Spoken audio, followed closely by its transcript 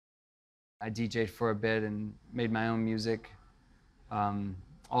I DJ'd for a bit and made my own music,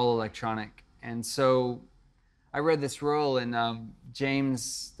 all electronic. And so I read this role, and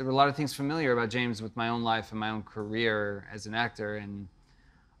James, there were a lot of things familiar about James with my own life and my own career as an actor, and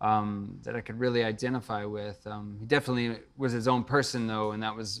that I could really identify with. He definitely was his own person, though, and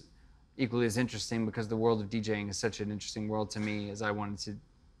that was equally as interesting because the world of DJing is such an interesting world to me, as I wanted to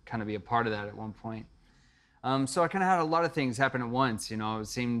kind of be a part of that at one point. So I kind of had a lot of things happen at once. You know, it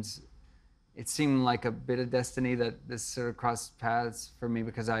seemed like a bit of destiny that this sort of crossed paths for me,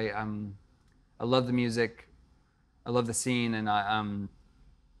 because I love the music, I love the scene, and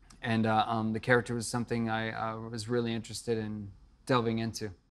the character was something I was really interested in delving into.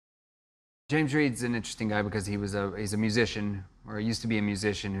 James Reed's an interesting guy because he's a musician, or used to be a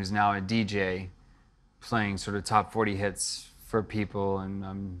musician, who's now a DJ, playing sort of top 40 hits for people,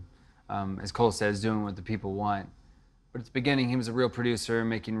 and as Cole says, doing what the people want. But at the beginning, he was a real producer,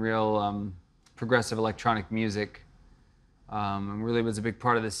 making real progressive electronic music, and really was a big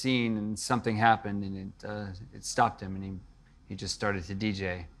part of the scene. And something happened, and it stopped him, and he just started to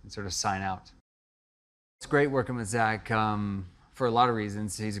DJ and sort of sign out. It's great working with Zac for a lot of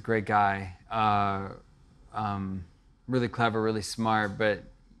reasons. He's a great guy, really clever, really smart, but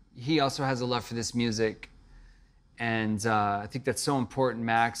he also has a love for this music. And I think that's so important.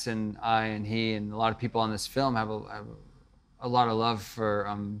 Max and I and he and a lot of people on this film have a lot of love for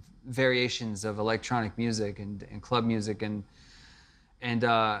variations of electronic music and club music. And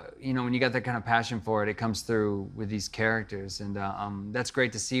you know, when you got that kind of passion for it, it comes through with these characters. And that's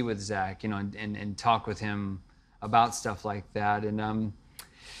great to see with Zac, you know, and talk with him about stuff like that. And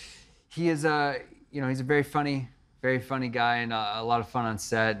he is you know, he's a very funny guy, and a lot of fun on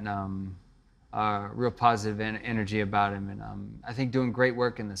set, and real positive energy about him. And I think doing great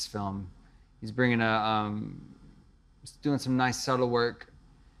work in this film. He's bringing doing some nice subtle work,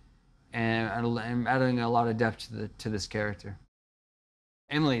 and adding a lot of depth to this character.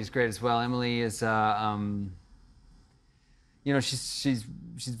 Emily is great as well. Emily is, you know, she's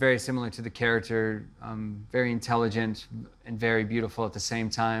very similar to the character, very intelligent and very beautiful at the same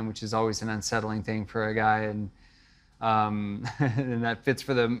time, which is always an unsettling thing for a guy, and and that fits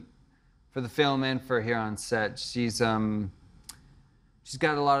for the film and for here on set. She's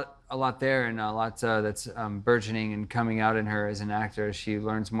got a lot there, and a lot that's burgeoning and coming out in her as an actor as she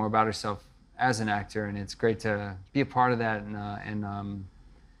learns more about herself as an actor, and it's great to be a part of that and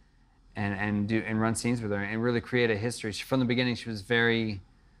run scenes with her and really create a history. From the beginning, she was very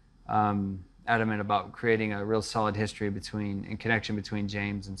adamant about creating a real solid history and connection between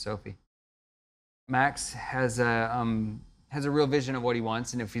James and Sophie. Max has a real vision of what he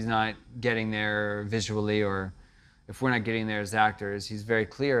wants, and if he's not getting there visually, or if we're not getting there as actors, he's very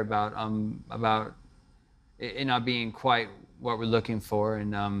clear about it not being quite what we're looking for,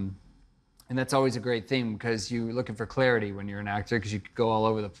 and that's always a great thing, because you're looking for clarity when you're an actor, because you could go all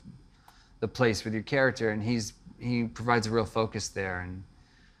over the place with your character, and he provides a real focus there.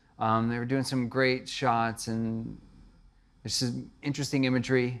 And they were doing some great shots, and there's some interesting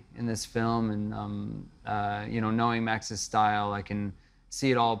imagery in this film, and you know, knowing Max's style, I can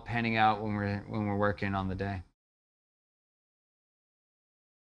see it all panning out when we're working on the day.